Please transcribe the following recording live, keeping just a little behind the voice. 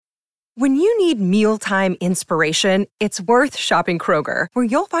When you need mealtime inspiration, it's worth shopping Kroger, where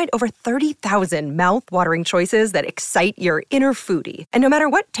you'll find over 30,000 mouth-watering choices that excite your inner foodie. And no matter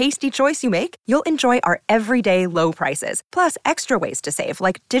what tasty choice you make, you'll enjoy our everyday low prices, plus extra ways to save,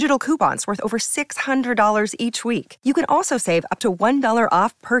 like digital coupons worth over $600 each week. You can also save up to $1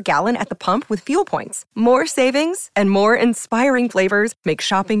 off per gallon at the pump with fuel points. More savings and more inspiring flavors make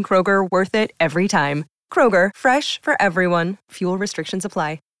shopping Kroger worth it every time. Kroger, fresh for everyone. Fuel restrictions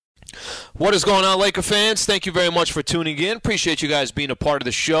apply. What is going on, Laker fans? Thank you very much for tuning in. Appreciate you guys being a part of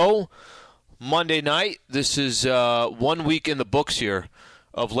the show. Monday night, this is 1 week in the books here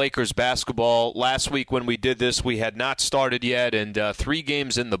of Lakers basketball. Last week when we did this, we had not started yet, and 3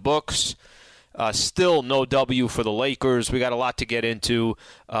 games in the books. Still no W for the Lakers. We got a lot to get into.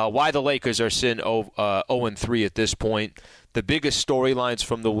 Why the Lakers are sitting 0-3 at this point. The biggest storylines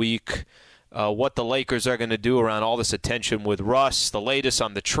from the week. What the Lakers are going to do around all this attention with Russ. The latest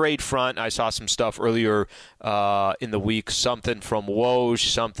on the trade front. I saw some stuff earlier in the week, something from Woj,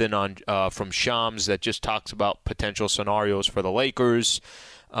 something on from Shams that just talks about potential scenarios for the Lakers.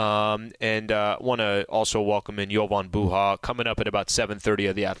 And want to also welcome in Jovan Buha coming up at about 7:30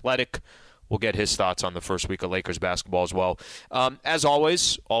 of The Athletic. We'll get his thoughts on the first week of Lakers basketball as well. As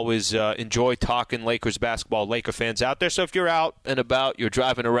always enjoy talking Lakers basketball, Laker fans out there. So if you're out and about, you're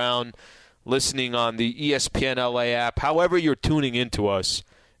driving around, listening on the ESPN LA app, however you're tuning into us,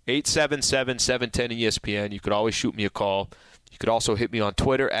 877-710-ESPN. You could always shoot me a call. You could also hit me on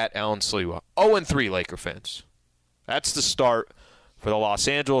Twitter at Alan Sliwa. 0-3 Laker fans. That's the start for the Los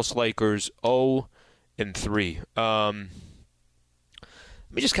Angeles Lakers, 0-3. Let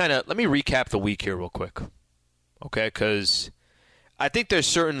me recap the week here real quick, okay? Because I think there's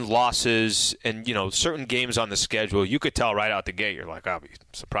certain losses and, certain games on the schedule. You could tell right out the gate. You're like, I'll be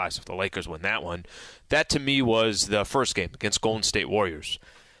surprised if the Lakers win that one. That, to me, was the first game against Golden State Warriors.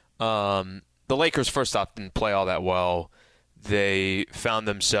 The Lakers, first off, didn't play all that well. They found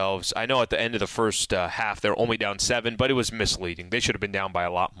themselves, I know at the end of the first half, they're only down 7, but it was misleading. They should have been down by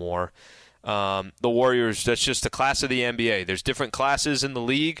a lot more. The Warriors, that's just the class of the NBA. There's different classes in the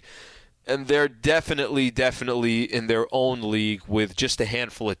league. And they're definitely in their own league with just a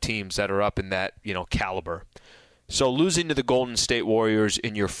handful of teams that are up in that, caliber. So losing to the Golden State Warriors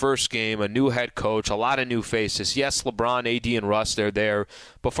in your first game, a new head coach, a lot of new faces. Yes, LeBron, AD, and Russ, they're there.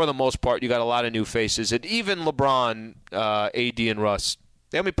 But for the most part, you got a lot of new faces. And even LeBron, AD, and Russ,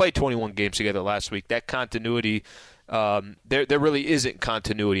 they only played 21 games together last week. That continuity, there really isn't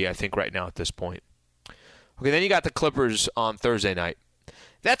continuity, I think, right now at this point. Okay, then you got the Clippers on Thursday night.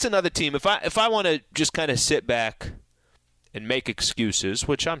 That's another team. If I want to just kind of sit back and make excuses,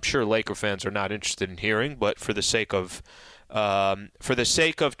 which I'm sure Laker fans are not interested in hearing, but for the sake of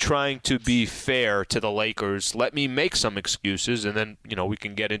trying to be fair to the Lakers, let me make some excuses, and then we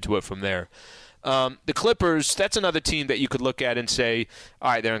can get into it from there. The Clippers, that's another team that you could look at and say,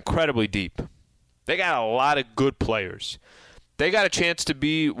 all right, they're incredibly deep. They got a lot of good players. They got a chance to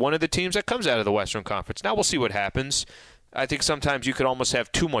be one of the teams that comes out of the Western Conference. Now we'll see what happens. I think sometimes you could almost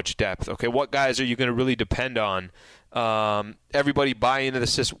have too much depth. Okay, what guys are you going to really depend on? Everybody buy into the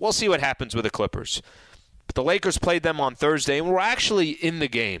system. We'll see what happens with the Clippers. But the Lakers played them on Thursday, and we're actually in the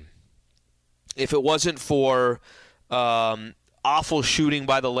game. If it wasn't for awful shooting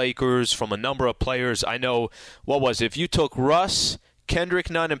by the Lakers from a number of players, I know, if you took Russ, Kendrick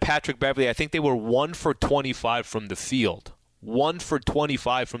Nunn, and Patrick Beverley, I think they were 1 for 25 from the field. 1 for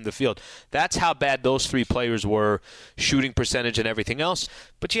 25 from the field. That's how bad those 3 players were, shooting percentage and everything else.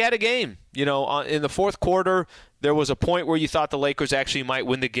 But you had a game. In the fourth quarter, there was a point where you thought the Lakers actually might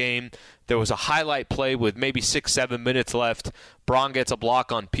win the game. There was a highlight play with maybe 6-7 minutes left. Braun gets a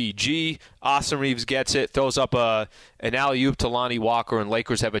block on PG. Austin Reeves gets it, throws up an alley-oop to Lonnie Walker, and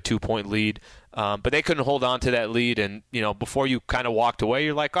Lakers have a 2-point lead. But they couldn't hold on to that lead. And, before you kind of walked away,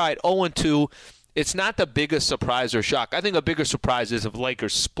 you're like, all right, 0-2. It's not the biggest surprise or shock. I think a bigger surprise is if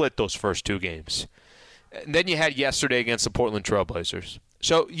Lakers split those first 2 games. And then you had yesterday against the Portland Trail Blazers.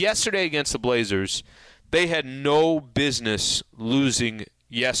 So yesterday against the Blazers, they had no business losing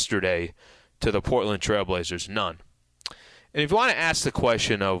yesterday to the Portland Trail Blazers. None. And if you want to ask the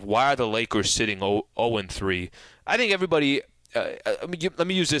question of why are the Lakers sitting 0-3, I think everybody let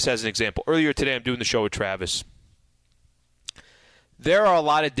me use this as an example. Earlier today I'm doing the show with Travis. There are a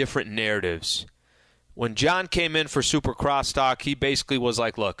lot of different narratives. When John came in for Super Crosstalk, he basically was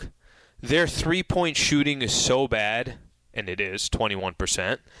like, look, their three-point shooting is so bad, and it is,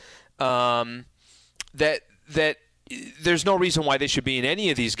 21%, that there's no reason why they should be in any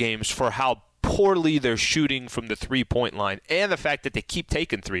of these games for how poorly they're shooting from the three-point line and the fact that they keep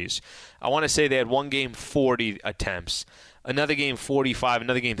taking threes. I want to say they had one game 40 attempts. another game 45,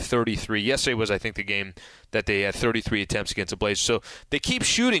 another game 33. Yesterday was, I think, the game that they had 33 attempts against the Blazers. So they keep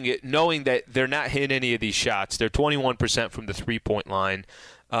shooting it knowing that they're not hitting any of these shots. They're 21% from the three-point line.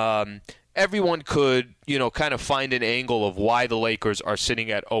 Everyone could, kind of find an angle of why the Lakers are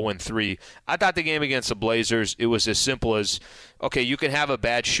sitting at 0-3. I thought the game against the Blazers, it was as simple as, okay, you can have a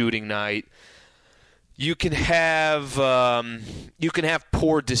bad shooting night. You can have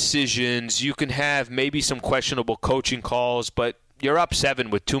poor decisions. You can have maybe some questionable coaching calls, but you're up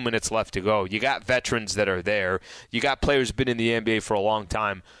 7 with 2 minutes left to go. You got veterans that are there. You got players who've been in the NBA for a long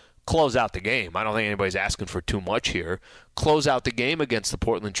time. Close out the game. I don't think anybody's asking for too much here. Close out the game against the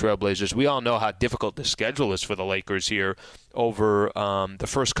Portland Trail Blazers. We all know how difficult the schedule is for the Lakers here over the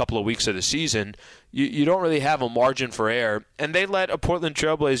first couple of weeks of the season. You don't really have a margin for error. And they let a Portland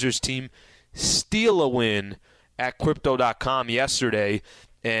Trail Blazers team steal a win at Crypto.com yesterday.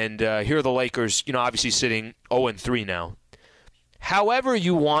 And here are the Lakers, obviously sitting 0-3 now. However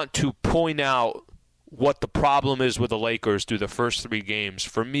you want to point out what the problem is with the Lakers through the first 3 games,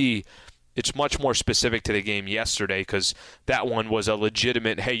 for me, it's much more specific to the game yesterday because that one was a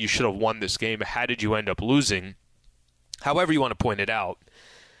legitimate, hey, you should have won this game. How did you end up losing? However you want to point it out.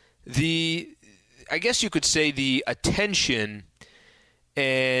 I guess you could say the attention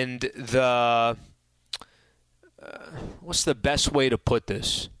and the what's the best way to put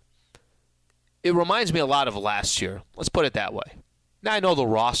this? It reminds me a lot of last year. Let's put it that way. Now, I know the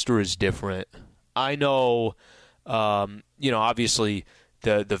roster is different. I know, obviously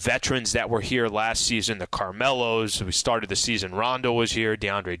the veterans that were here last season, the Carmelos, we started the season, Rondo was here,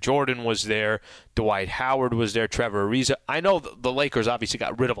 DeAndre Jordan was there, Dwight Howard was there, Trevor Ariza. I know the Lakers obviously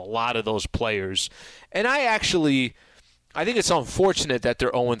got rid of a lot of those players. And I think it's unfortunate that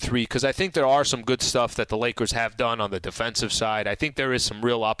they're 0-3 because I think there are some good stuff that the Lakers have done on the defensive side. I think there is some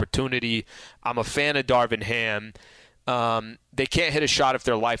real opportunity. I'm a fan of Darvin Ham. They can't hit a shot if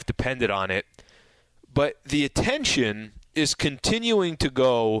their life depended on it. But the attention is continuing to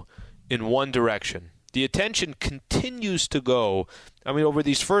go in one direction. The attention continues to go. Over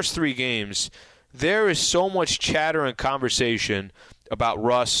these first 3 games, there is so much chatter and conversation about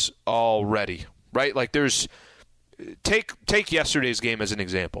Russ already, right? Like take yesterday's game as an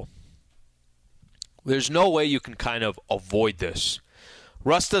example. There's no way you can kind of avoid this.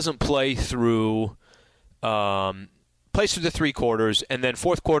 Russ doesn't play through the 3 quarters, and then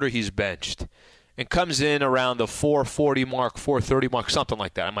fourth quarter he's benched. And comes in around the 4:40 mark, 4:30 mark, something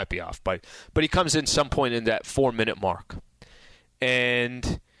like that. I might be off, but he comes in some point in that 4-minute mark.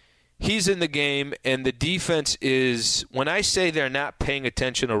 And he's in the game, and the defense is, when I say they're not paying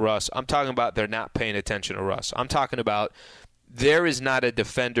attention to Russ, I'm talking about they're not paying attention to Russ. I'm talking about there is not a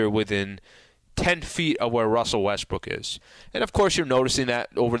defender within 10 feet of where Russell Westbrook is. And, of course, you're noticing that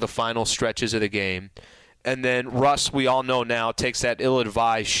over the final stretches of the game. And then Russ, we all know now, takes that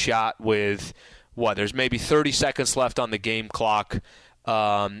ill-advised shot with there's maybe 30 seconds left on the game clock.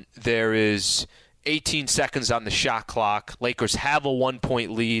 There is 18 seconds on the shot clock. Lakers have a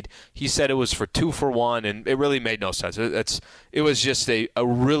 1-point lead. He said it was for 2 for 1, and it really made no sense. It was just a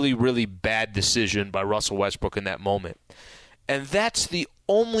really, really bad decision by Russell Westbrook in that moment. And that's the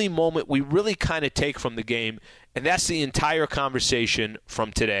only moment we really kind of take from the game, and that's the entire conversation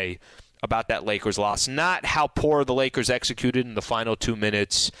from today about that Lakers loss. Not how poor the Lakers executed in the final 2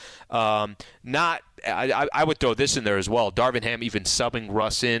 minutes. I would throw this in there as well. Darvin Ham even subbing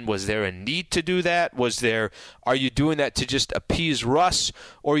Russ in. Was there a need to do that? Are you doing that to just appease Russ?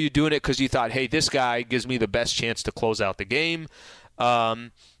 Or are you doing it because you thought, hey, this guy gives me the best chance to close out the game?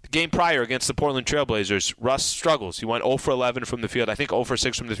 The game prior against the Portland Trail Blazers, Russ struggles. He went 0 for 11 from the field. I think 0 for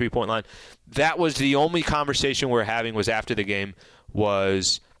 6 from the three-point line. That was the only conversation we were having was after the game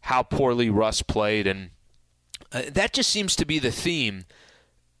was how poorly Russ played, and that just seems to be the theme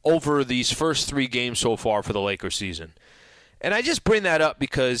over these first 3 games so far for the Lakers season. And I just bring that up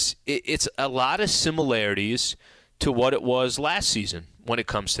because it's a lot of similarities to what it was last season when it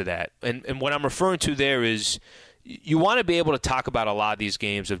comes to that. And what I'm referring to there is you want to be able to talk about a lot of these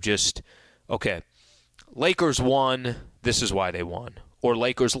games of just, okay, Lakers won, this is why they won. Or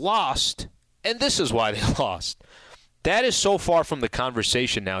Lakers lost, and this is why they lost. That is so far from the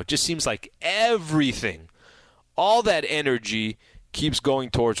conversation now. It just seems like everything, all that energy keeps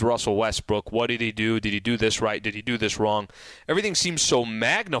going towards Russell Westbrook. What did he do? Did he do this right? Did he do this wrong? Everything seems so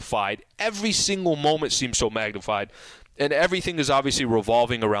magnified. Every single moment seems so magnified. And everything is obviously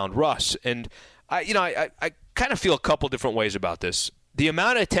revolving around Russ. And I kind of feel a couple different ways about this. The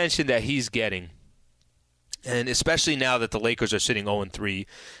amount of attention that he's getting And especially now that the Lakers are sitting 0-3.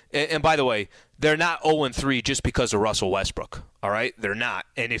 And by the way, they're not 0-3 just because of Russell Westbrook, all right? They're not.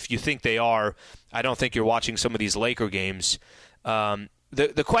 And if you think they are, I don't think you're watching some of these Laker games.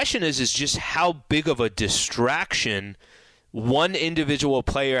 The question is just how big of a distraction one individual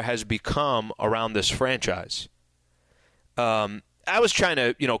player has become around this franchise. I was trying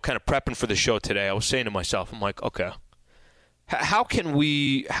to, kind of prepping for the show today. I was saying to myself, I'm like, okay, how can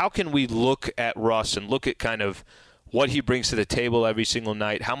we look at Russ and look at kind of what he brings to the table every single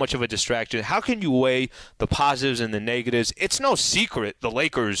night, how much of a distraction, how can you weigh the positives and the negatives? It's no secret the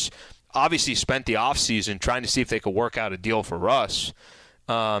Lakers obviously spent the offseason trying to see if they could work out a deal for Russ.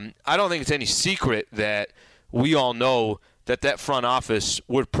 I don't think it's any secret that we all know that front office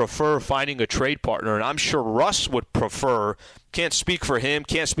would prefer finding a trade partner, and I'm sure Russ would prefer. Can't speak for him,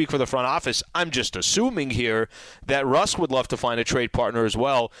 can't speak for the front office. I'm just assuming here that Russ would love to find a trade partner as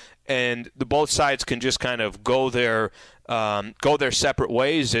well, and both sides can just kind of go their separate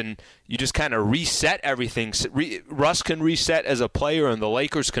ways, and you just kind of reset everything. Russ can reset as a player, and the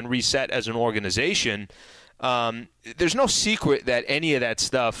Lakers can reset as an organization. There's no secret that any of that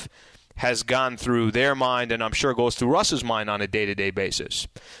stuff has gone through their mind, and I'm sure goes through Russ's mind on a day-to-day basis.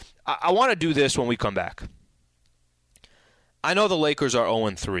 I want to do this when we come back. I know the Lakers are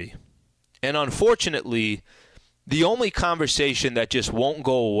 0-3, and unfortunately, the only conversation that just won't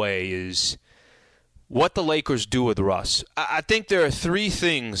go away is what the Lakers do with Russ. I think there are three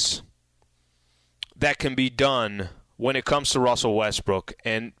things that can be done when it comes to Russell Westbrook,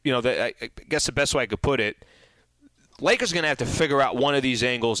 and I guess the best way I could put it, Lakers are going to have to figure out one of these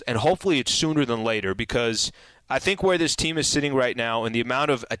angles, and hopefully it's sooner than later, because I think where this team is sitting right now and the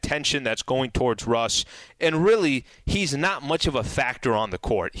amount of attention that's going towards Russ, and really, he's not much of a factor on the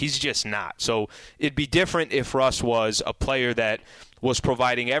court. He's just not. So it'd be different if Russ was a player that was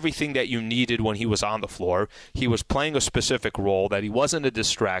providing everything that you needed when he was on the floor. He was playing a specific role, that he wasn't a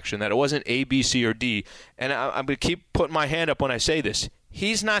distraction, that it wasn't A, B, C, or D. And I'm going to keep putting my hand up when I say this.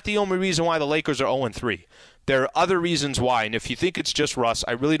 He's not the only reason why the Lakers are 0-3. There are other reasons why, and if you think it's just Russ,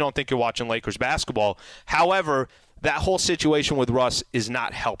 I really don't think you're watching Lakers basketball. However, that whole situation with Russ is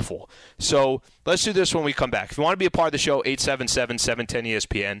not helpful. So let's do this when we come back. If you want to be a part of the show,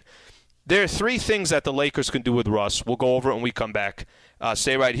 877-710-ESPN. There are three things that the Lakers can do with Russ. We'll go over it when we come back.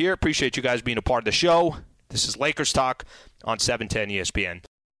 Stay right here. Appreciate you guys being a part of the show. This is Lakers Talk on 710 ESPN.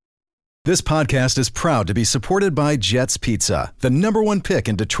 This podcast is proud to be supported by Jets Pizza, the #1 pick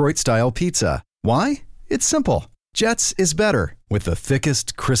in Detroit-style pizza. Why? It's simple. Jets is better. With the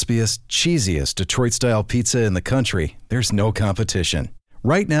thickest, crispiest, cheesiest Detroit-style pizza in the country, there's no competition.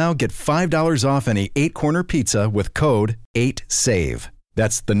 Right now, get $5 off any 8-corner pizza with code 8SAVE.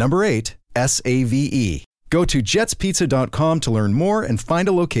 That's the number 8, S-A-V-E. Go to jetspizza.com to learn more and find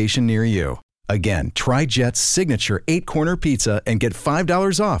a location near you. Again, try Jet's signature 8-corner pizza and get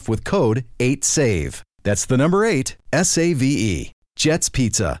 $5 off with code 8SAVE. That's the number 8, S-A-V-E. Jet's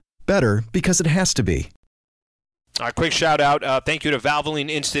Pizza. Better because it has to be. All right, quick shout-out. Thank you to Valvoline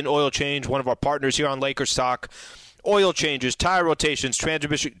Instant Oil Change, one of our partners here on Lakers Talk. Oil changes, tire rotations,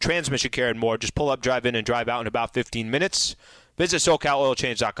 transmission care, and more. Just pull up, drive in, and drive out in about 15 minutes. Visit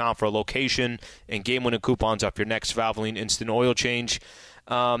SoCalOilChange.com for a location and game-winning coupons off your next Valvoline Instant Oil Change.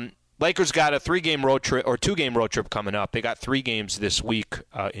 Lakers got a 3-game road trip or 2-game road trip coming up. They got 3 games this week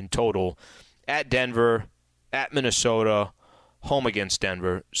in total. At Denver, at Minnesota, home against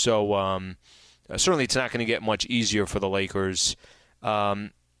Denver. So certainly it's not going to get much easier for the Lakers.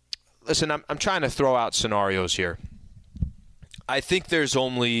 Listen, I'm trying to throw out scenarios here. I think there's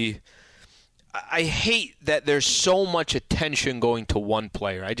only – I hate that there's so much attention going to one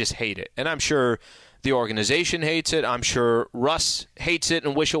player. I just hate it. And I'm sure the organization hates it. I'm sure Russ hates it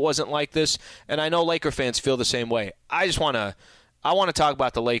and wish it wasn't like this. And I know Laker fans feel the same way. I want to talk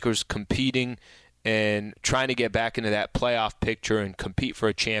about the Lakers competing and trying to get back into that playoff picture and compete for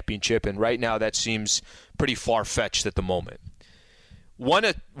a championship. And right now that seems pretty far-fetched at the moment. One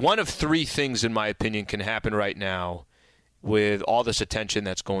of 3 things, in my opinion, can happen right now with all this attention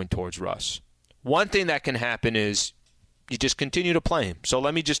that's going towards Russ. One thing that can happen is you just continue to play him. So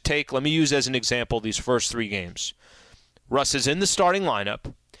let me use as an example these first 3 games. Russ is in the starting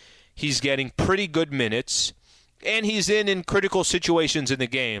lineup. He's getting pretty good minutes, and he's in critical situations in the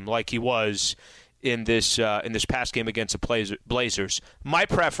game like he was in this past game against the Blazers. My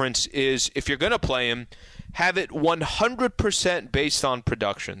preference is, if you're going to play him, have it 100% based on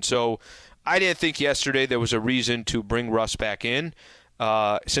production. So I didn't think yesterday there was a reason to bring Russ back in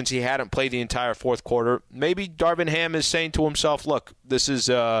since he hadn't played the entire fourth quarter. Maybe Darvin Ham is saying to himself, look, this is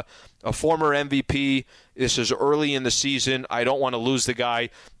a former MVP. This is early in the season. I don't want to lose the guy.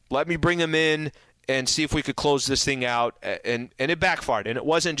 Let me bring him in and see if we could close this thing out. And it backfired. And it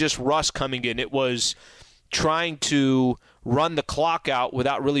wasn't just Russ coming in. It was trying to run the clock out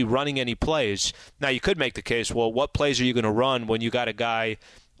without really running any plays. Now, you could make the case, well, what plays are you going to run when you got a guy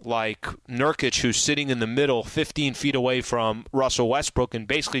like Nurkic who's sitting in the middle 15 feet away from Russell Westbrook and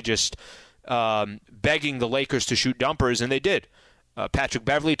basically just begging the Lakers to shoot dumpers, and they did. Patrick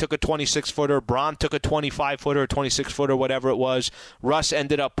Beverley took a 26-footer. Bron took a 25-footer, 26-footer, whatever it was. Russ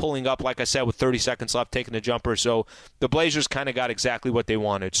ended up pulling up, like I said, with 30 seconds left, taking a jumper. So the Blazers kind of got exactly what they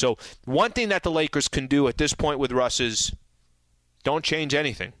wanted. So one thing that the Lakers can do at this point with Russ is don't change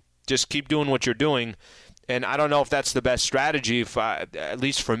anything. Just keep doing what you're doing. And I don't know if that's the best strategy, at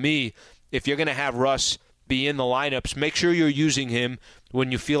least for me. If you're going to have Russ be in the lineups, make sure you're using him when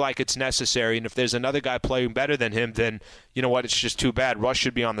you feel like it's necessary. And if there's another guy playing better than him, then you know what? It's just too bad. Russ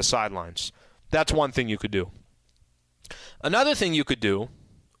should be on the sidelines. That's one thing you could do. Another thing you could do,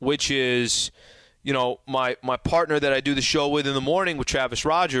 which is, you know, my partner that I do the show with in the morning with Travis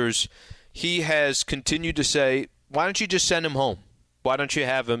Rogers, he has continued to say, why don't you just send him home? Why don't you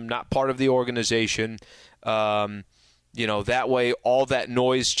have him not part of the organization? You know, that way all that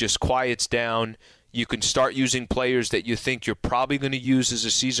noise just quiets down. You can start using players that you think you're probably going to use as the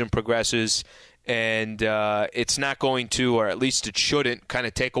season progresses, and it's not going to, or at least it shouldn't, kind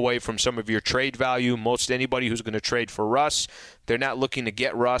of take away from some of your trade value. Most anybody who's going to trade for Russ, they're not looking to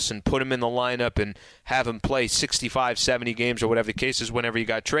get Russ and put him in the lineup and have him play 65, 70 games or whatever the case is whenever he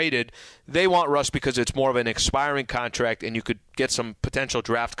got traded. They want Russ because it's more of an expiring contract and you could get some potential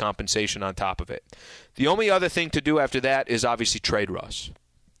draft compensation on top of it. The only other thing to do after that is obviously trade Russ.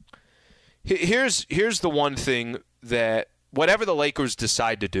 Here's the one thing that whatever the Lakers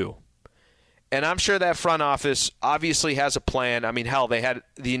decide to do, and I'm sure that front office obviously has a plan. I mean, hell, they had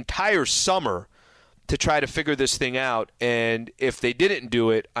the entire summer to try to figure this thing out, and if they didn't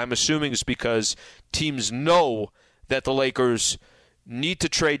do it, I'm assuming it's because teams know that the Lakers need to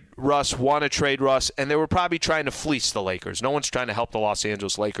trade Russ, want to trade Russ, and they were probably trying to fleece the Lakers. No one's trying to help the Los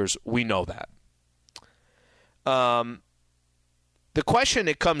Angeles Lakers. We know that. The question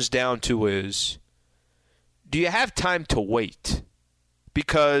it comes down to is, do you have time to wait?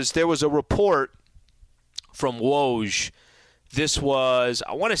 Because there was a report from Woj. This was,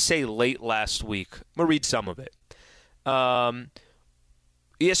 I want to say, late last week. I'm going to read some of it.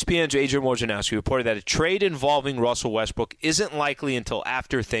 ESPN's Adrian Wojnarowski reported that a trade involving Russell Westbrook isn't likely until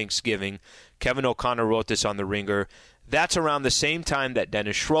after Thanksgiving. Kevin O'Connor wrote this on The Ringer. That's around the same time that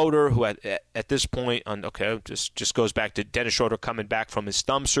Dennis Schroeder, who at this point, just goes back to Dennis Schroeder coming back from his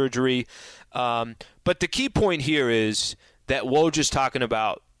thumb surgery. But the key point here is that Woj is talking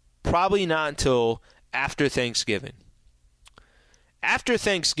about probably not until after Thanksgiving. After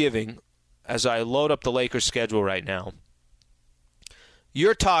Thanksgiving, as I load up the Lakers schedule right now,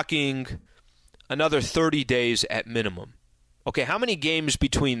 you're talking another 30 days at minimum. Okay, how many games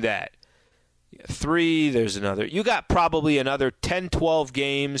between that? 3, there's another. You got probably another 10, 12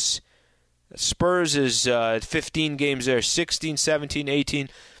 games. Spurs is 15 games there, 16, 17, 18.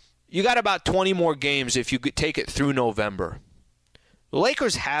 You got about 20 more games if you could take it through November. The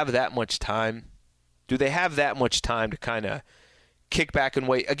Lakers have that much time. Do they have that much time to kind of kick back and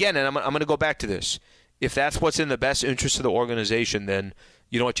wait? Again, and I'm going to go back to this. If that's what's in the best interest of the organization, then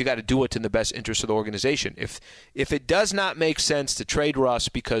you know what, you got to do what's in the best interest of the organization. If it does not make sense to trade Russ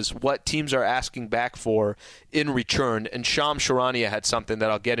because what teams are asking back for in return, and Shams Charania had something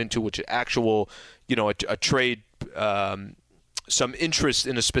that I'll get into, which is actual, you know, a trade, some interest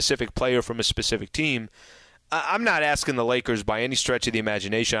in a specific player from a specific team. I'm not asking the Lakers by any stretch of the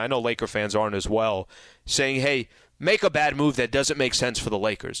imagination. I know Laker fans aren't as well, saying, hey, make a bad move that doesn't make sense for the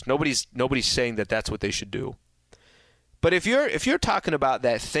Lakers. Nobody's saying that that's what they should do. But if you're talking about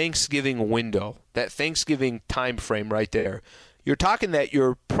that Thanksgiving window, that Thanksgiving time frame right there, you're talking that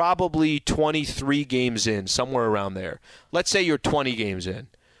you're probably 23 games in, somewhere around there. Let's say you're 20 games in.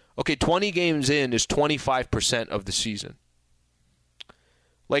 Okay, 20 games in is 25% of the season.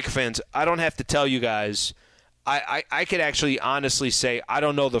 Laker fans, I don't have to tell you guys, I could actually honestly say I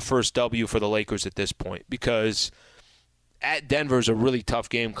don't know the first W for the Lakers at this point, because at Denver is a really tough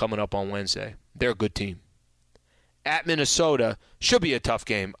game coming up on Wednesday. They're a good team. At Minnesota should be a tough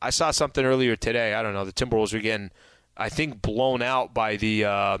game. I saw something earlier today. I don't know. The Timberwolves are getting, I think, blown out by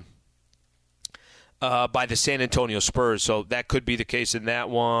the San Antonio Spurs. So that could be the case in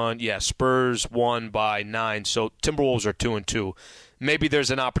that one. Yeah, Spurs won by 9. So Timberwolves are 2-2. Maybe there's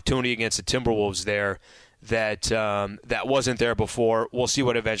an opportunity against the Timberwolves there that wasn't there before. We'll see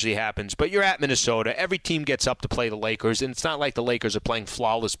what eventually happens. But you're at Minnesota. Every team gets up to play the Lakers, and it's not like the Lakers are playing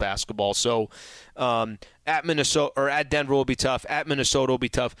flawless basketball. So at Minnesota or at Denver will be tough. At Minnesota will be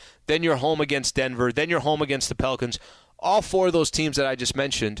tough. Then you're home against Denver. Then you're home against the Pelicans. All four of those teams that I just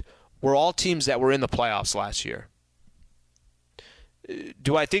mentioned were all teams that were in the playoffs last year.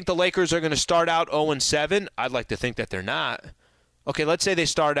 Do I think the Lakers are going to start out 0-7? I'd like to think that they're not. Okay, let's say they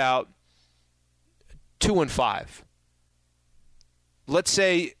start out 2-5. Let's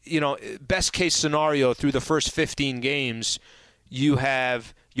say, best case scenario through the first 15 games, you're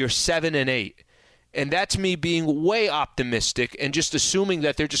 7-8. And that's me being way optimistic and just assuming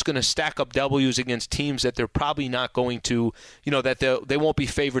that they're just going to stack up W's against teams that they're probably not going to, that they won't be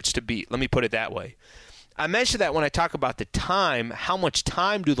favorites to beat. Let me put it that way. I mentioned that when I talk about the time, how much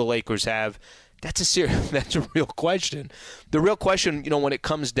time do the Lakers have? That's a real question. The real question, when it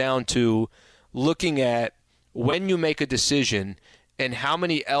comes down to looking at when you make a decision and how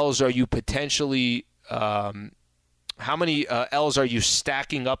many L's are you potentially, how many L's are you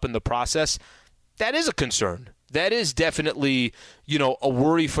stacking up in the process, that is a concern. That is definitely, a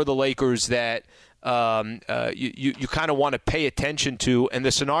worry for the Lakers that you kind of want to pay attention to. And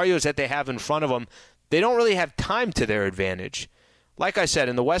the scenarios that they have in front of them, they don't really have time to their advantage. Like I said,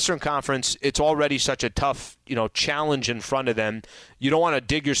 in the Western Conference, it's already such a tough, challenge in front of them. You don't want to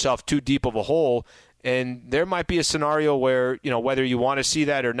dig yourself too deep of a hole, and there might be a scenario where, whether you want to see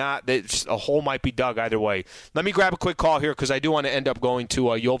that or not, a hole might be dug either way. Let me grab a quick call here because I do want to end up going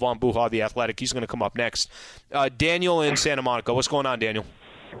to Jovan Buha, the Athletic. He's going to come up next. Daniel in Santa Monica. What's going on, Daniel?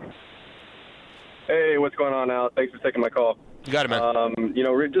 Hey, what's going on, Al? Thanks for taking my call. You got it, man.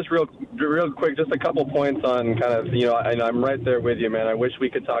 Just real quick, just a couple points on kind of, and I'm right there with you, man. I wish we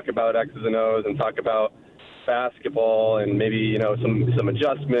could talk about X's and O's and talk about basketball and maybe, some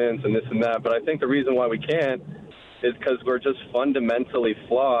adjustments and this and that. But I think the reason why we can't is because we're just fundamentally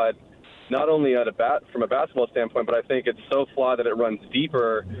flawed, not only from a basketball standpoint, but I think it's so flawed that it runs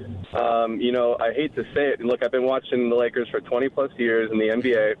deeper. I hate to say it. Look, I've been watching the Lakers for 20-plus years in the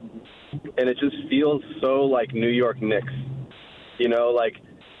NBA, and it just feels so like New York Knicks. Like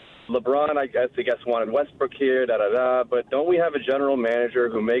LeBron, I guess, wanted Westbrook here, but don't we have a general manager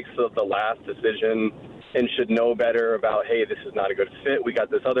who makes the last decision and should know better about, hey, this is not a good fit. We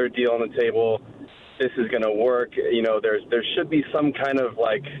got this other deal on the table. This is going to work. There should be some kind of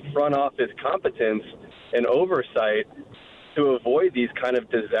like front office competence and oversight to avoid these kind of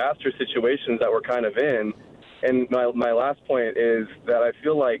disaster situations that we're kind of in. And my last point is that I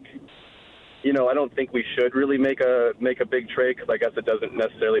feel like, I don't think we should really make a big trade because I guess it doesn't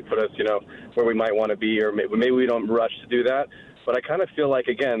necessarily put us, where we might want to be, or maybe we don't rush to do that. But I kind of feel like,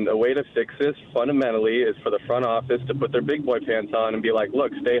 again, the way to fix this fundamentally is for the front office to put their big boy pants on and be like,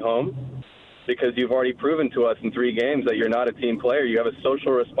 look, stay home because you've already proven to us in 3 games that you're not a team player. You have a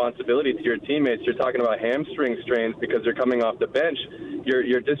social responsibility to your teammates. You're talking about hamstring strains because they're coming off the bench.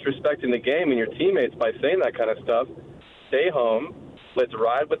 You're disrespecting the game and your teammates by saying that kind of stuff. Stay home. Let's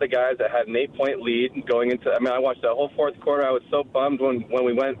ride with the guys that had an 8-point lead going into. I watched that whole fourth quarter. I was so bummed when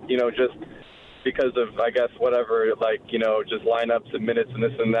we went, just because of, I guess, whatever, just lineups and minutes and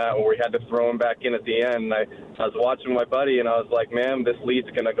this and that, where we had to throw him back in at the end. And I was watching my buddy, and I was like, man, this lead's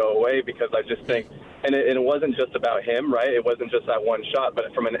going to go away because I just think, and it wasn't just about him, right? It wasn't just that one shot,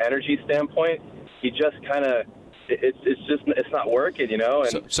 but from an energy standpoint, he just kind of. It's not working,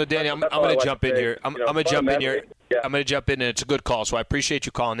 And so Danny, I'm going to jump in here. I'm going to jump in here. Yeah. I'm going to jump in, and it's a good call. So I appreciate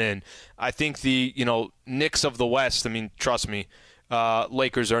you calling in. I think the Knicks of the West. Trust me,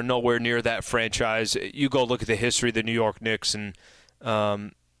 Lakers are nowhere near that franchise. You go look at the history of the New York Knicks, and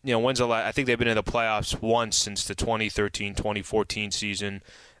when's the last? I think they've been in the playoffs once since the 2013-2014 season.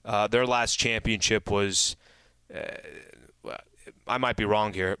 Their last championship was. I might be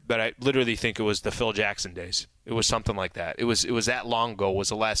wrong here, but I literally think it was the Phil Jackson days. It was something like that. It was that long ago was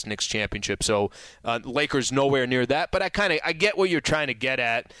the last Knicks championship. So Lakers nowhere near that. But I get what you're trying to get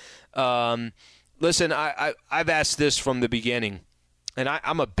at. Listen, I've asked this from the beginning, and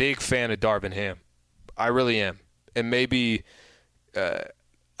I'm a big fan of Darvin Ham. I really am. And maybe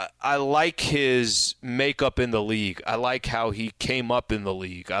I like his makeup in the league. I like how he came up in the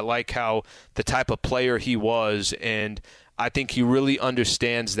league. I like how the type of player he was, and I think he really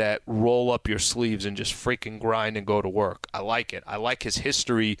understands that roll up your sleeves and just freaking grind and go to work. I like it. I like his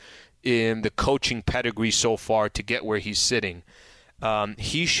history in the coaching pedigree so far to get where he's sitting.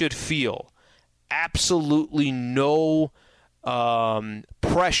 He should feel absolutely no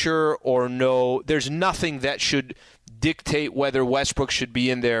pressure or there's nothing that should dictate whether Westbrook should be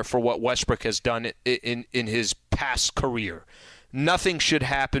in there for what Westbrook has done in his past career. nothing should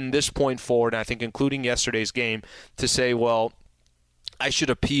happen this point forward, I think including yesterday's game, to say, well, I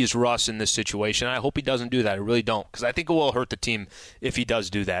should appease Russ in this situation. I hope he doesn't do that. I really don't, because I think it will hurt the team if he does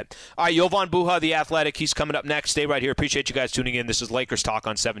do that. All right, Jovan Buha, The Athletic. He's coming up next. Stay right here. Appreciate you guys tuning in. This is Lakers Talk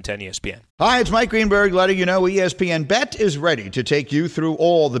on 710 ESPN. Hi, it's Mike Greenberg letting you know ESPN Bet is ready to take you through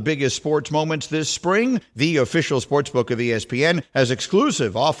all the biggest sports moments this spring. The official sportsbook of ESPN has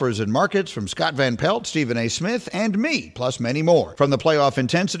exclusive offers and markets from Scott Van Pelt, Stephen A. Smith, and me, plus many more. From the playoff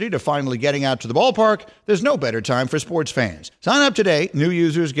intensity to finally getting out to the ballpark, there's no better time for sports fans. Sign up today. New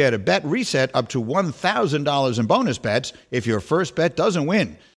users get a bet reset up to $1,000 in bonus bets if your first bet doesn't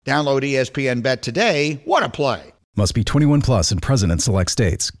win. Download ESPN Bet today. What a play. Must be 21 plus and present in select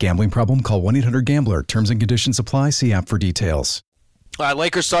states. Gambling problem? Call 1-800-GAMBLER. Terms and conditions apply. See app for details. All right,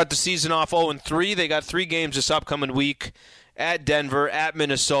 Lakers start the season off 0-3. They got 3 games this upcoming week at Denver, at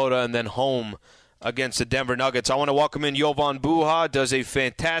Minnesota, and then home against the Denver Nuggets. I want to welcome in Jovan Buha. Does a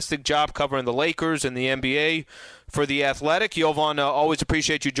fantastic job covering the Lakers and the NBA for The Athletic. Jovan, always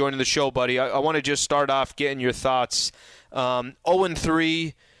appreciate you joining the show, buddy. I want to just start off getting your thoughts.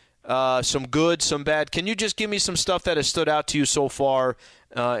 0-3, some good, some bad. Can you just give me some stuff that has stood out to you so far?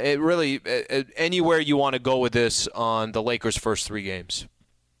 Anywhere you want to go with this on the Lakers' first 3 games.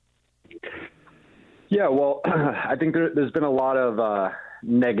 Yeah, well, I think there's been a lot of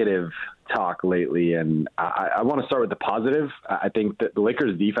negative talk lately, and I want to start with the positive. I think that the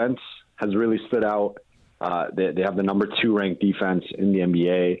Lakers' defense has really stood out. They have the number 2 ranked defense in the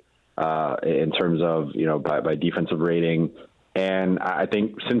NBA in terms of, by defensive rating. And I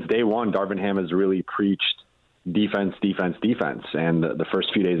think since day one, Darvin Ham has really preached defense. And the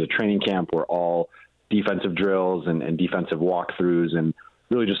first few days of training camp were all defensive drills and defensive walkthroughs and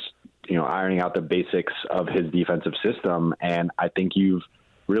really just, ironing out the basics of his defensive system. And I think you've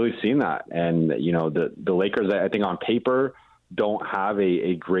really seen that. And, the Lakers, I think on paper, don't have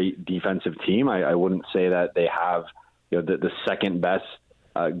a great defensive team. I wouldn't say that they have the second best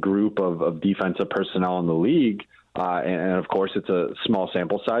group of defensive personnel in the league. And of course, it's a small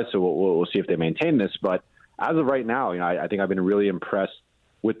sample size, so we'll see if they maintain this. But as of right now, I think I've been really impressed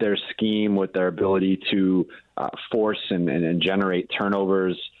with their scheme, with their ability to force and generate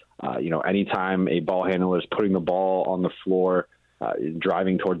turnovers. Anytime a ball handler is putting the ball on the floor,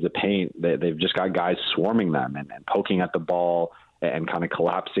 driving towards the paint, they've just got guys swarming them and poking at the ball and kind of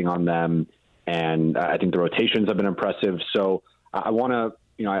collapsing on them. And I think the rotations have been impressive. So I want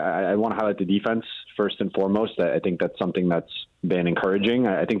to, I want to highlight the defense first and foremost. I think that's something that's been encouraging.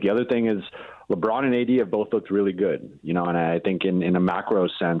 I think the other thing is LeBron and AD have both looked really good, and I think in a macro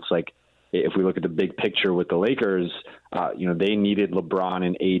sense, like if we look at the big picture with the Lakers, they needed LeBron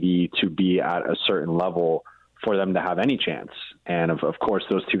and AD to be at a certain level for them to have any chance. And of course,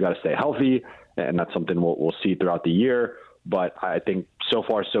 those two got to stay healthy, and that's something we'll see throughout the year. But I think so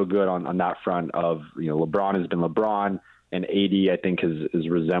far so good on that front of, LeBron has been LeBron, and AD I think has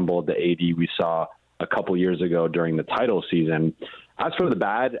resembled the AD we saw a couple years ago during the title season. As for the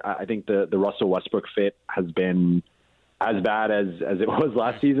bad, I think the Russell Westbrook fit has been as bad as it was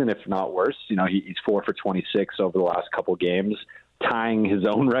last season, if not worse. He's 4 for 26 over the last couple games, tying his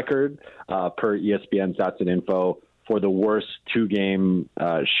own record per ESPN Stats and Info for the worst 2-game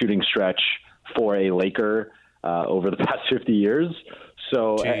shooting stretch for a Laker over the past 50 years.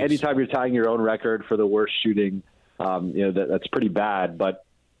 So anytime you're tying your own record for the worst shooting, that's pretty bad. But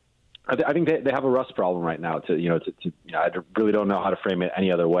I think they have a Russ problem right now. I really don't know how to frame it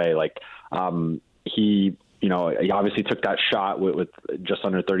any other way. Like he obviously took that shot with just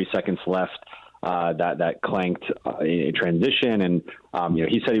under 30 seconds left. That clanked in transition, and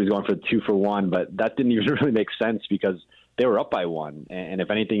he said he was going for 2 for 1, but that didn't even really make sense because they were up by 1. And if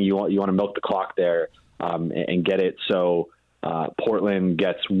anything, you want to milk the clock there and get it so Portland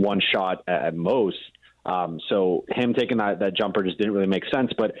gets 1 shot at most. So him taking that jumper just didn't really make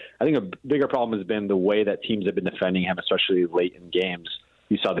sense. But I think a bigger problem has been the way that teams have been defending him, especially late in games.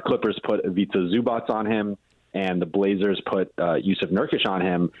 You saw the Clippers put Ivica Zubac on him, and the Blazers put Yusuf Nurkic on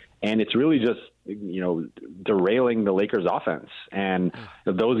him, and it's really just derailing the Lakers' offense. And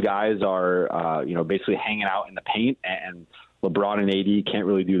those guys are basically hanging out in the paint, and LeBron and AD can't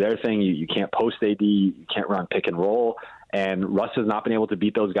really do their thing. You can't post AD, you can't run pick and roll, and Russ has not been able to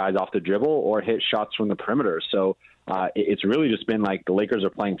beat those guys off the dribble or hit shots from the perimeter. So it's really just been like the Lakers are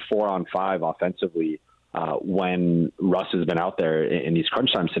playing 4-on-5 offensively when Russ has been out there in these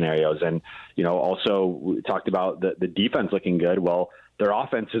crunch time scenarios. And, also we talked about the defense looking good. Well, their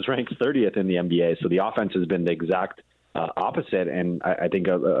offense is ranked 30th in the NBA. So the offense has been the exact opposite. And I think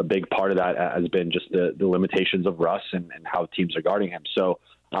a big part of that has been just the limitations of Russ and how teams are guarding him. So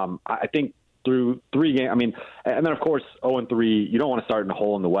I think through 3 games. I mean, and then of course 0-3. You don't want to start in a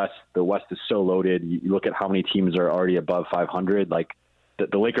hole in the West. The West is so loaded. You look at how many teams are already above 500. Like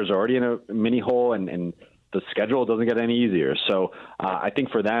the Lakers are already in a mini hole, and the schedule doesn't get any easier. So I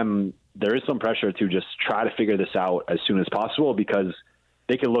think for them, there is some pressure to just try to figure this out as soon as possible, because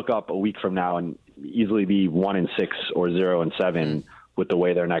they could look up a week from now and easily be 1-6 or 0-7 with the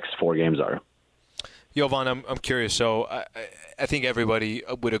way their next 4 games are. Jovan, I'm curious. So I think everybody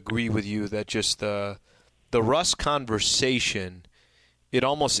would agree with you that just the Russ conversation,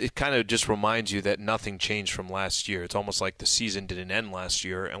 it kind of just reminds you that nothing changed from last year. It's almost like the season didn't end last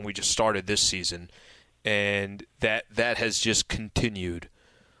year and we just started this season, and that has just continued.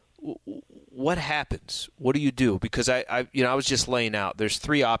 What happens? What do you do? Because I was just laying out. There's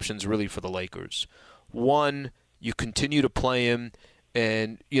 3 options really for the Lakers. One, you continue to play him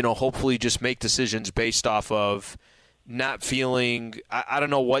and, hopefully just make decisions based off of not feeling – I don't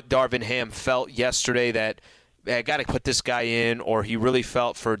know what Darvin Ham felt yesterday that I got to put this guy in, or he really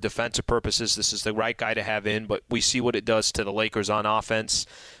felt for defensive purposes this is the right guy to have in, but we see what it does to the Lakers on offense.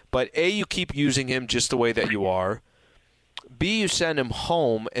 But A, you keep using him just the way that you are. B, you send him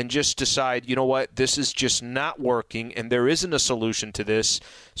home and just decide, you know what, this is just not working and there isn't a solution to this.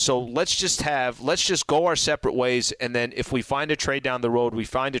 So let's just go our separate ways, and then if we find a trade down the road, we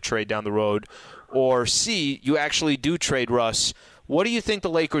find a trade down the road. Or C, you actually do trade Russ. What do you think the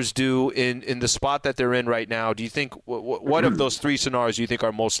Lakers do in the spot that they're in right now? Do you think what of those 3 scenarios do you think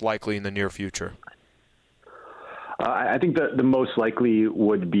are most likely in the near future? I think the most likely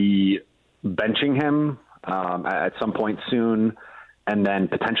would be benching him at some point soon, and then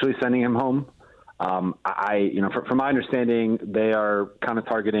potentially sending him home. From my understanding, they are kind of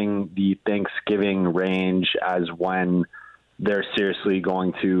targeting the Thanksgiving range as when they're seriously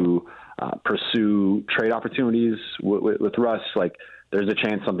going to pursue trade opportunities with Russ. Like, there's a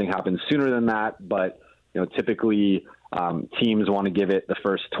chance something happens sooner than that, but typically teams want to give it the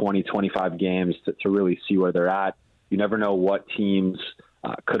first 20, 25 games to really see where they're at. You never know what teams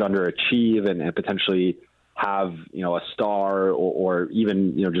could underachieve and potentially have a star or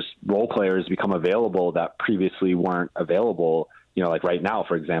even just role players become available that previously weren't available. Like right now,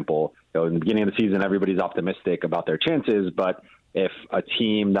 for example, in the beginning of the season, everybody's optimistic about their chances, but if a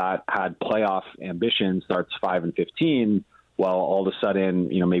team that had playoff ambition starts 5-15, well, all of a sudden,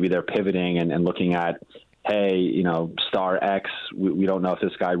 maybe they're pivoting and looking at, hey, star X, we don't know if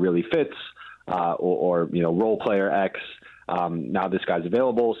this guy really fits, or role player X, now this guy's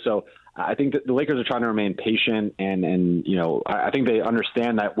available. So I think that the Lakers are trying to remain patient, and I think they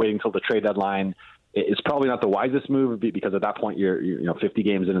understand that waiting until the trade deadline is probably not the wisest move, because at that point you're 50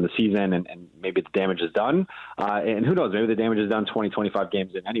 games into the season and maybe the damage is done. And who knows, maybe the damage is done 20, 25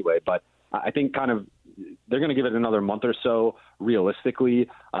 games in anyway. But I think kind of they're going to give it another month or so realistically,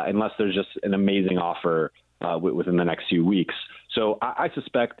 unless there's just an amazing offer within the next few weeks. So I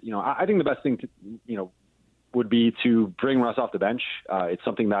suspect, I think the best thing to, would be to bring Russ off the bench. It's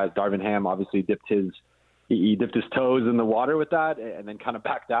something that Darvin Ham obviously dipped his toes in the water with that and then kind of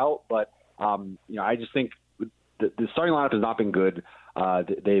backed out. But I just think the starting lineup has not been good.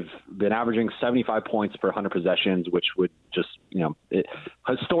 They've been averaging 75 points per 100 possessions, which would just,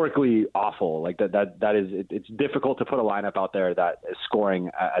 historically awful. Like that is, it's difficult to put a lineup out there that is scoring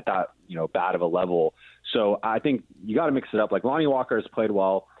at that, bad of a level. So I think you got to mix it up. Like, Lonnie Walker has played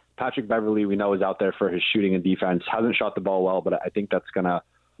well. Patrick Beverley, we know, is out there for his shooting and defense. Hasn't shot the ball well, but I think that's going to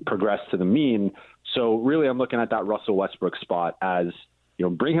progress to the mean. So really, I'm looking at that Russell Westbrook spot as,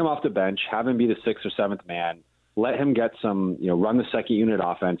 bring him off the bench, have him be the 6th or 7th man, let him get some, run the second unit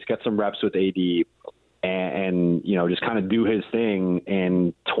offense, get some reps with AD, and just kind of do his thing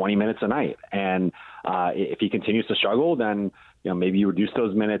in 20 minutes a night. And if he continues to struggle, then maybe you reduce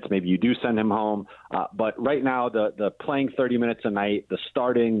those minutes, maybe you do send him home. But right now, the playing 30 minutes a night, the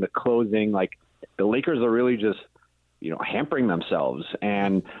starting, the closing, like, the Lakers are really just hampering themselves.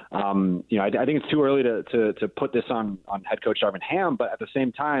 And I think it's too early to put this on head coach Darvin Ham, but at the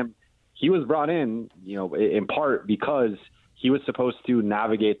same time, he was brought in, in part because he was supposed to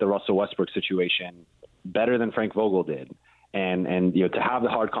navigate the Russell Westbrook situation better than Frank Vogel did. And to have the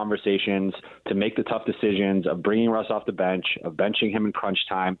hard conversations, to make the tough decisions of bringing Russ off the bench, of benching him in crunch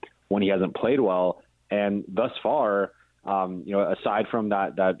time when he hasn't played well. And thus far, aside from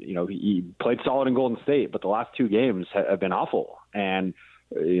that, he played solid in Golden State, but the last 2 games have been awful. And,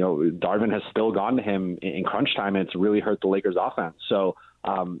 Darvin has still gone to him in crunch time, and it's really hurt the Lakers offense. So,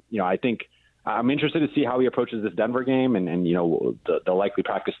 I think I'm interested to see how he approaches this Denver game, and they'll likely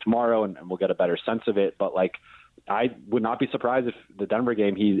practice tomorrow, and we'll get a better sense of it. But, like, I would not be surprised if the Denver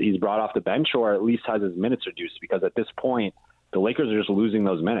game he's brought off the bench, or at least has his minutes reduced, because at this point, the Lakers are just losing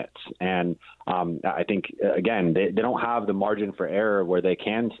those minutes. And I think, again, they don't have the margin for error where they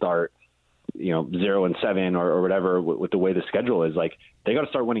can start, 0-7 or whatever with the way the schedule is. Like, they got to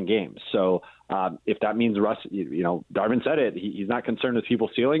start winning games. So if that means Russ, Darvin said it, he's not concerned with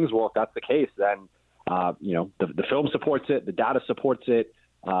people's ceilings. Well, if that's the case, then, the film supports it, the data supports it.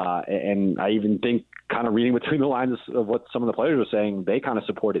 And I even think, kind of reading between the lines of what some of the players were saying, they kind of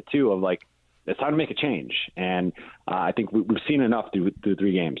support it too, of like, it's time to make a change. And I think we've seen enough through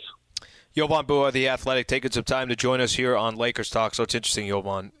 3 games. Jovan Buha, The Athletic, taking some time to join us here on Lakers Talk. So it's interesting,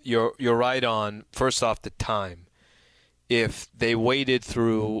 Jovan. You're right on, first off, the time. If they waited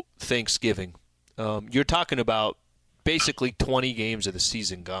through Thanksgiving, you're talking about basically 20 games of the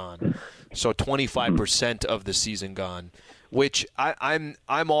season gone. So 25% of the season gone, which I'm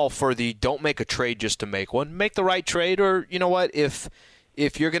all for the don't make a trade just to make one. Make the right trade, or you know what, if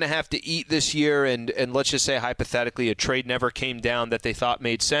you're going to have to eat this year and let's just say hypothetically a trade never came down that they thought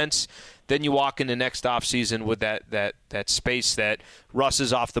made sense, then you walk into next offseason with that space that Russ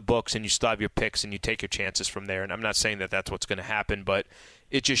is off the books and you still have your picks and you take your chances from there. And I'm not saying that that's what's going to happen, but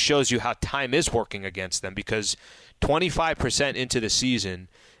it just shows you how time is working against them, because 25% into the season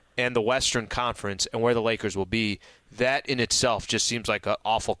and the Western Conference and where the Lakers will be, that in itself just seems like an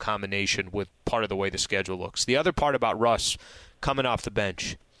awful combination with part of the way the schedule looks. The other part about Russ coming off the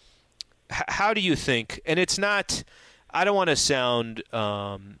bench, how do you think, and it's not, I don't want to sound,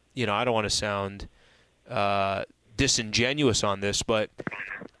 disingenuous on this, but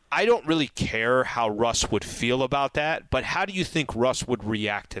I don't really care how Russ would feel about that, but how do you think Russ would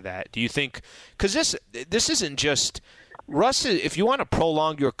react to that? Do you think, because this isn't just, Russ, if you want to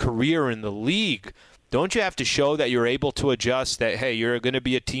prolong your career in the league, don't you have to show that you're able to adjust, that, hey, you're going to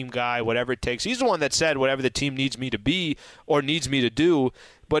be a team guy, whatever it takes? He's the one that said whatever the team needs me to be or needs me to do.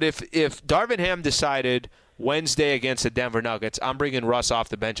 But if Darvin Ham decided Wednesday against the Denver Nuggets, I'm bringing Russ off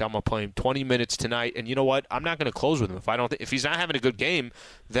the bench, I'm going to play him 20 minutes tonight, and you know what? I'm not going to close with him. If he's not having a good game,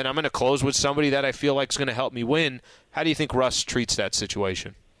 then I'm going to close with somebody that I feel like is going to help me win. How do you think Russ treats that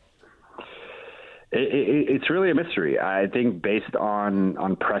situation? It's really a mystery. I think based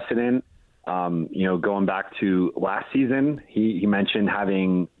on precedent, going back to last season, he mentioned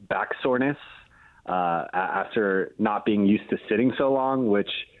having back soreness after not being used to sitting so long, which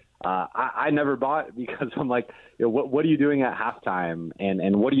I never bought, because I'm like, what are you doing at halftime?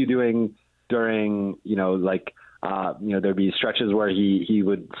 And what are you doing during, there'd be stretches where he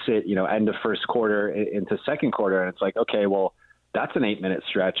would sit, end of first quarter into second quarter. And it's like, okay, well, that's an 8-minute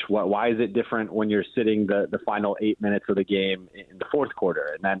stretch. Why is it different when you're sitting the final 8 minutes of the game in the fourth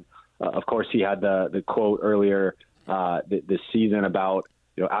quarter? And then, of course, he had the quote earlier this season about,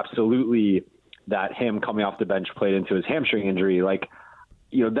 absolutely that him coming off the bench played into his hamstring injury. Like,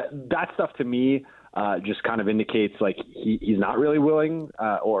 that stuff to me just kind of indicates like he's not really willing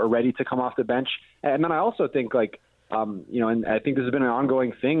or ready to come off the bench. And then I also think and I think this has been an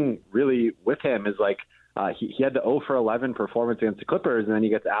ongoing thing really with him, is like, he had the 0 for 11 performance against the Clippers, and then he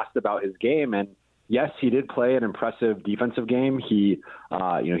gets asked about his game. And yes, he did play an impressive defensive game. He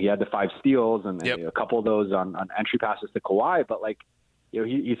had the 5 steals and a couple of those on entry passes to Kawhi. But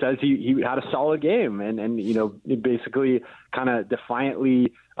he says he had a solid game, and basically kind of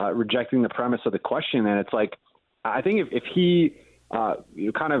defiantly rejecting the premise of the question. And it's like, I think if he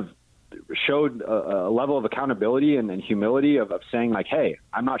kind of showed a level of accountability and humility of saying like, hey,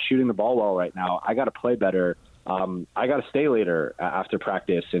 I'm not shooting the ball well right now, I got to play better. I got to stay later after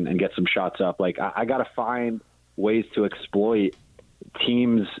practice and get some shots up. Like, I got to find ways to exploit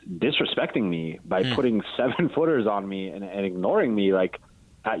teams disrespecting me by putting 7-footers on me and ignoring me. Like,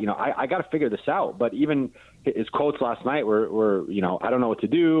 I got to figure this out. But even his quotes last night were I don't know what to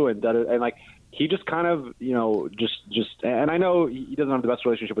do. And like, he just kind of, and I know he doesn't have the best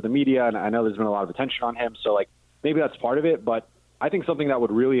relationship with the media, and I know there's been a lot of attention on him. So like, maybe that's part of it, but I think something that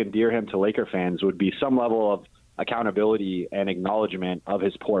would really endear him to Laker fans would be some level of accountability and acknowledgement of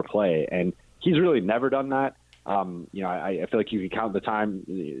his poor play. And he's really never done that. I feel like you can count the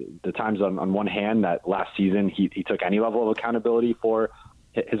times on one hand that last season he took any level of accountability for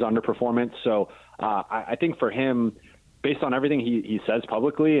his underperformance. So I think for him, based on everything he says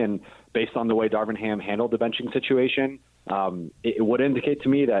publicly and based on the way Darvin Ham handled the benching situation, it would indicate to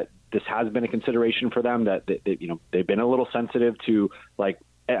me that this has been a consideration for them, that they've been a little sensitive to, like,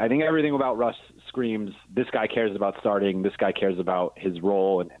 I think everything about Russ screams, this guy cares about starting, this guy cares about his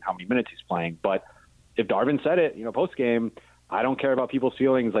role and how many minutes he's playing. But if Darvin said it, post game, I don't care about people's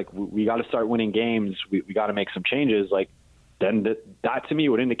feelings. Like, we got to start winning games. We got to make some changes. Like, then that to me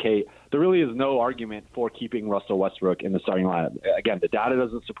would indicate there really is no argument for keeping Russell Westbrook in the starting lineup. Again, the data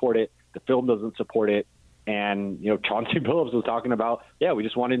doesn't support it. The film doesn't support it. And, Chauncey Billups was talking about, we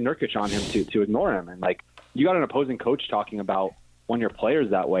just wanted Nurkic on him to ignore him. And, like, you got an opposing coach talking about one of your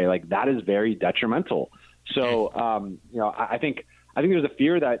players that way. Like, that is very detrimental. So, I think there's a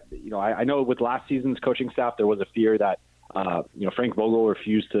fear that, I know with last season's coaching staff, there was a fear that, Frank Vogel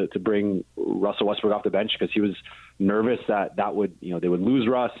refused to bring Russell Westbrook off the bench because he was nervous that would, they would lose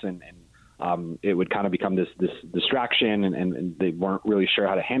Russ and it would kind of become this distraction and they weren't really sure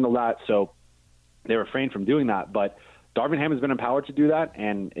how to handle that. So they refrained from doing that. But Darvin Ham has been empowered to do that.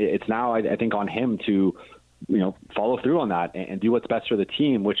 And it's now, I think, on him to, follow through on that and do what's best for the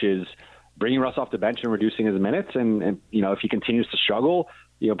team, which is bringing Russ off the bench and reducing his minutes. And if he continues to struggle,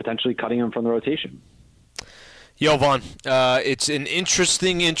 potentially cutting him from the rotation. Jovan, it's an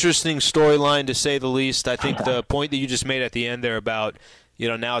interesting storyline to say the least. I think the point that you just made at the end there about,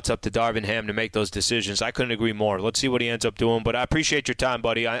 now it's up to Darvin Ham to make those decisions. I couldn't agree more. Let's see what he ends up doing. But I appreciate your time,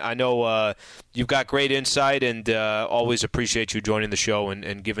 buddy. I know you've got great insight, and always appreciate you joining the show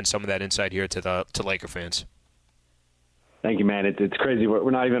and giving some of that insight here to Laker fans. Thank you, man. It's crazy. We're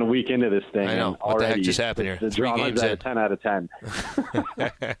not even a week into this thing. I know. What the heck just happened here? The drama's at 10 out of 10.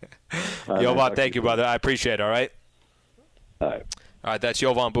 Jovan, thank you, brother. I appreciate it, all right? All right. All right, that's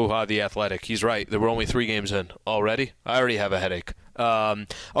Jovan Buha, The Athletic. He's right. There were only 3 games in already. I already have a headache.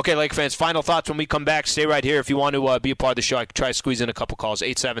 Okay, Lake fans, final thoughts when we come back. Stay right here. If you want to be a part of the show, I can try to squeeze in a couple calls.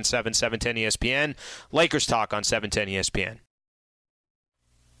 877-710-ESPN. Lakers Talk on 710 ESPN.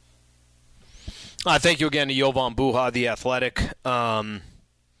 Thank you again to Jovan Buha, The Athletic.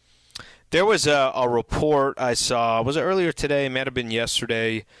 There was a report I saw. Was it earlier today? It might have been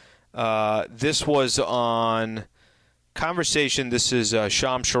yesterday. This was on Conversation. This is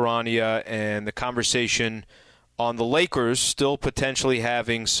Shams Charania and the conversation on the Lakers still potentially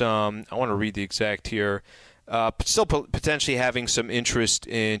having some, I want to read the exact here, still potentially having some interest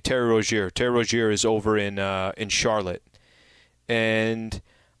in Terry Rozier. Terry Rozier is over in Charlotte. And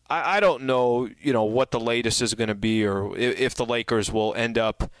I don't know, what the latest is going to be or if the Lakers will end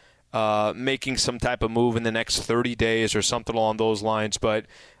up making some type of move in the next 30 days or something along those lines. But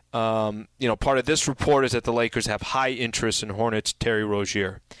part of this report is that the Lakers have high interest in Hornets Terry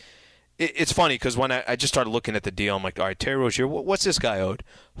Rozier. It's funny because when I just started looking at the deal, I'm like, all right, Terry Rozier, what's this guy owed?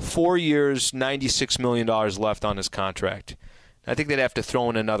 4 years, $96 million left on his contract. I think they'd have to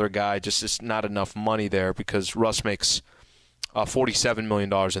throw in another guy. Just it's not enough money there because Russ makes $47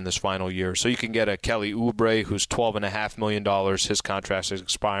 million in this final year. So you can get a Kelly Oubre who's $12.5 million. His contract is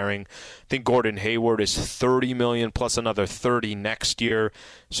expiring. I think Gordon Hayward is $30 million plus another $30 next year.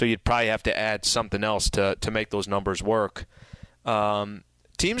 So you'd probably have to add something else to make those numbers work.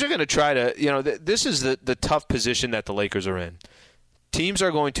 Teams are going to try to, this is the tough position that the Lakers are in. Teams are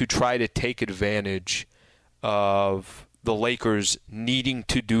going to try to take advantage of the Lakers needing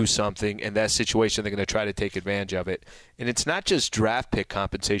to do something in that situation. They're going to try to take advantage of it. And it's not just draft pick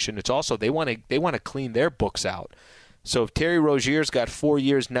compensation. It's also they want to clean their books out. So if Terry Rozier's got 4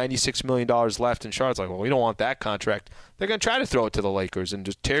 years, $96 million left, and Charlotte's like, well, we don't want that contract, they're going to try to throw it to the Lakers. And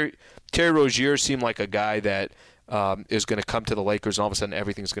just Terry Rozier seemed like a guy that is going to come to the Lakers, and all of a sudden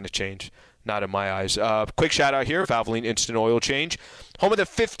everything's going to change. Not in my eyes. Quick shout-out here, Valvoline Instant Oil Change. Home of the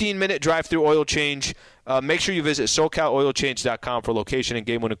 15-minute drive-through oil change. Make sure you visit SoCalOilChange.com for location and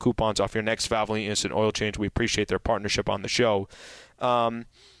game-winning coupons off your next Valvoline Instant Oil Change. We appreciate their partnership on the show.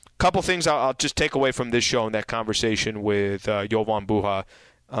 Couple things I'll just take away from this show and that conversation with Jovan Buha.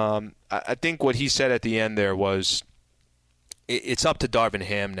 I think what he said at the end there was it's up to Darvin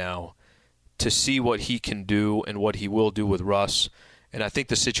Ham now to see what he can do and what he will do with Russ. And I think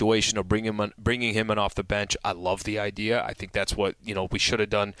the situation of bringing him in off the bench, I love the idea. I think that's what we should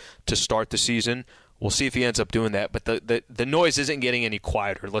have done to start the season. We'll see if he ends up doing that. But the noise isn't getting any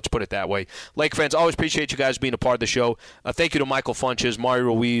quieter. Let's put it that way. Lake fans, always appreciate you guys being a part of the show. Thank you to Michael Funches, Mario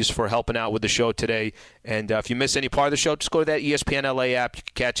Ruiz for helping out with the show today. And if you miss any part of the show, just go to that ESPN LA app. You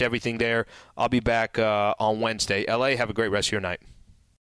can catch everything there. I'll be back on Wednesday. LA, have a great rest of your night.